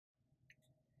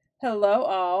Hello,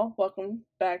 all. Welcome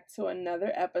back to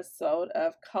another episode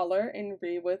of Color and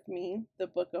Read with Me, the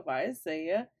book of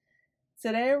Isaiah.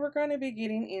 Today, we're going to be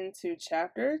getting into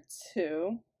chapter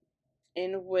 2,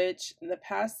 in which the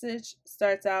passage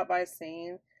starts out by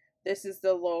saying, "This is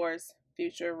the Lord's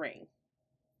future reign."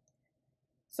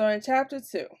 So, in chapter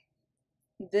 2,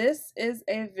 this is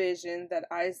a vision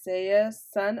that Isaiah,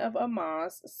 son of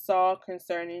Amoz, saw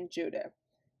concerning Judah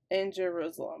and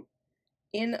Jerusalem.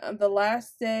 In the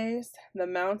last days, the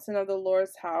mountain of the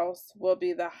Lord's house will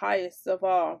be the highest of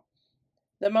all,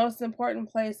 the most important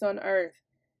place on earth.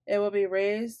 It will be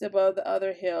raised above the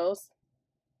other hills,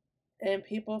 and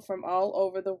people from all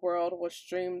over the world will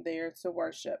stream there to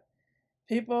worship.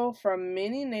 People from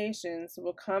many nations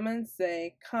will come and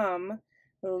say, "Come,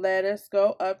 let us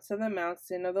go up to the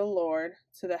mountain of the Lord,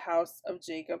 to the house of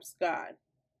Jacob's God.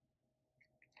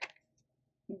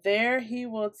 There he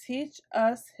will teach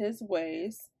us his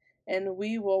ways, and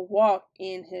we will walk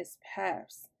in his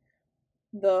paths."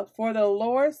 For the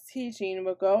Lord's teaching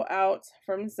will go out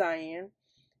from Zion,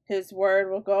 his word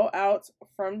will go out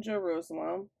from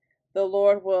Jerusalem. The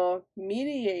Lord will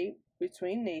mediate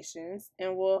between nations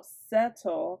and will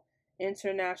settle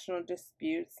international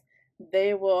disputes.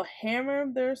 They will hammer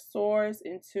their swords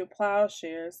into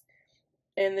plowshares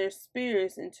and their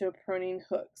spears into pruning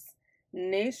hooks.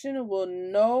 Nation will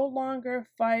no longer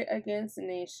fight against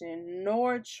nation,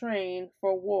 nor train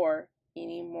for war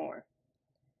anymore.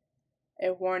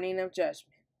 A warning of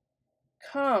judgment.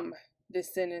 Come,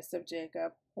 descendants of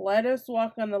Jacob, let us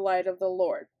walk on the light of the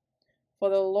Lord. For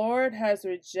the Lord has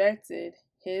rejected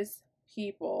his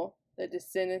people, the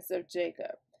descendants of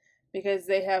Jacob, because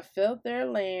they have filled their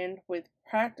land with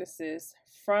practices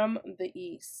from the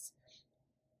east,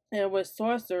 and with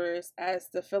sorcerers as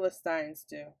the Philistines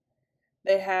do.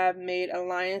 They have made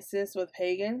alliances with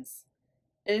pagans.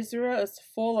 Israel is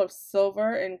full of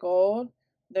silver and gold.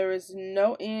 There is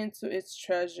no end to its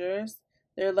treasures.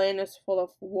 Their land is full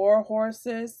of war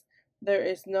horses. There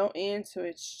is no end to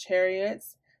its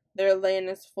chariots. Their land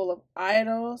is full of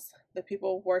idols. The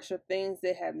people worship things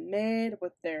they have made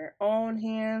with their own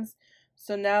hands.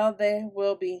 So now they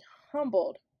will be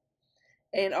humbled,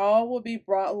 and all will be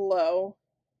brought low.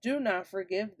 Do not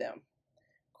forgive them.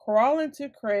 Crawl into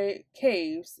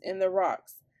caves in the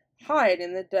rocks. Hide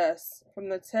in the dust from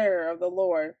the terror of the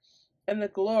Lord and the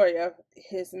glory of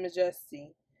his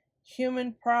majesty.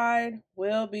 Human pride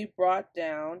will be brought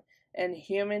down, and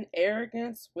human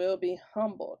arrogance will be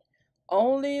humbled.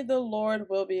 Only the Lord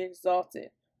will be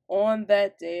exalted on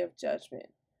that day of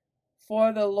judgment.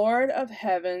 For the Lord of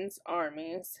heaven's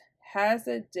armies has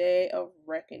a day of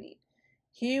reckoning.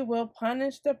 He will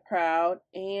punish the proud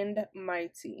and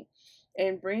mighty,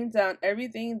 and bring down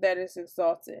everything that is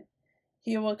exalted.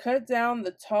 He will cut down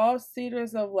the tall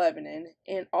cedars of Lebanon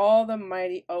and all the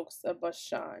mighty oaks of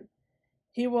Bashan.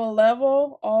 He will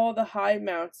level all the high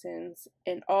mountains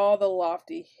and all the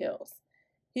lofty hills.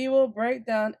 He will break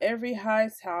down every high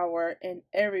tower and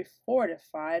every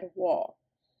fortified wall.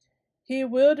 He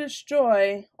will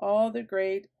destroy all the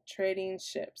great trading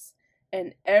ships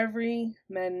and every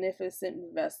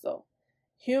magnificent vessel.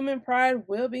 Human pride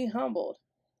will be humbled,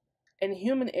 and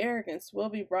human arrogance will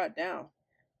be brought down.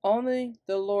 Only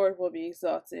the Lord will be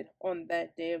exalted on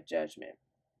that day of judgment.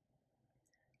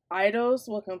 Idols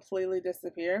will completely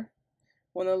disappear.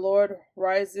 When the Lord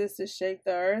rises to shake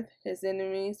the earth, his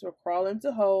enemies will crawl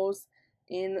into holes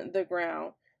in the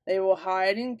ground. They will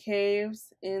hide in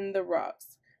caves in the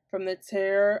rocks from the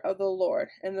terror of the Lord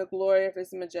and the glory of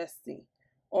his majesty.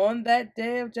 On that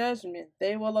day of judgment,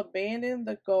 they will abandon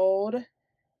the gold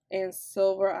and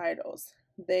silver idols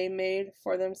they made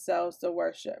for themselves to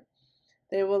worship.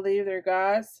 They will leave their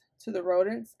gods to the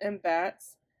rodents and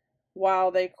bats, while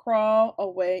they crawl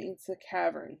away into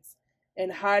caverns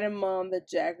and hide among the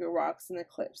jagged rocks and the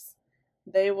cliffs.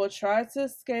 They will try to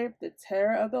escape the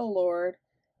terror of the Lord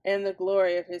and the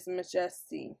glory of his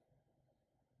majesty.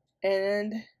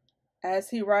 And as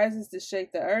he rises to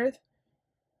shake the earth,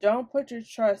 don't put your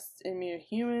trust in mere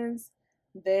humans.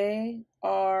 They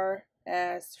are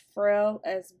as frail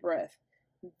as breath.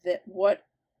 What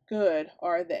good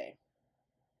are they?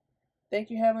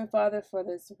 Thank you, Heavenly Father, for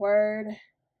this word.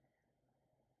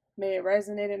 May it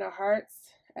resonate in our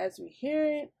hearts as we hear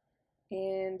it,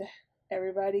 and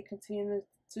everybody continue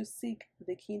to seek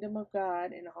the kingdom of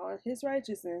God and all his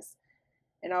righteousness,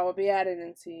 and I will be added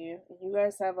unto you. And you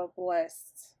guys have a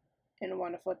blessed and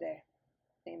wonderful day.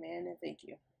 Amen, and thank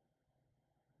you.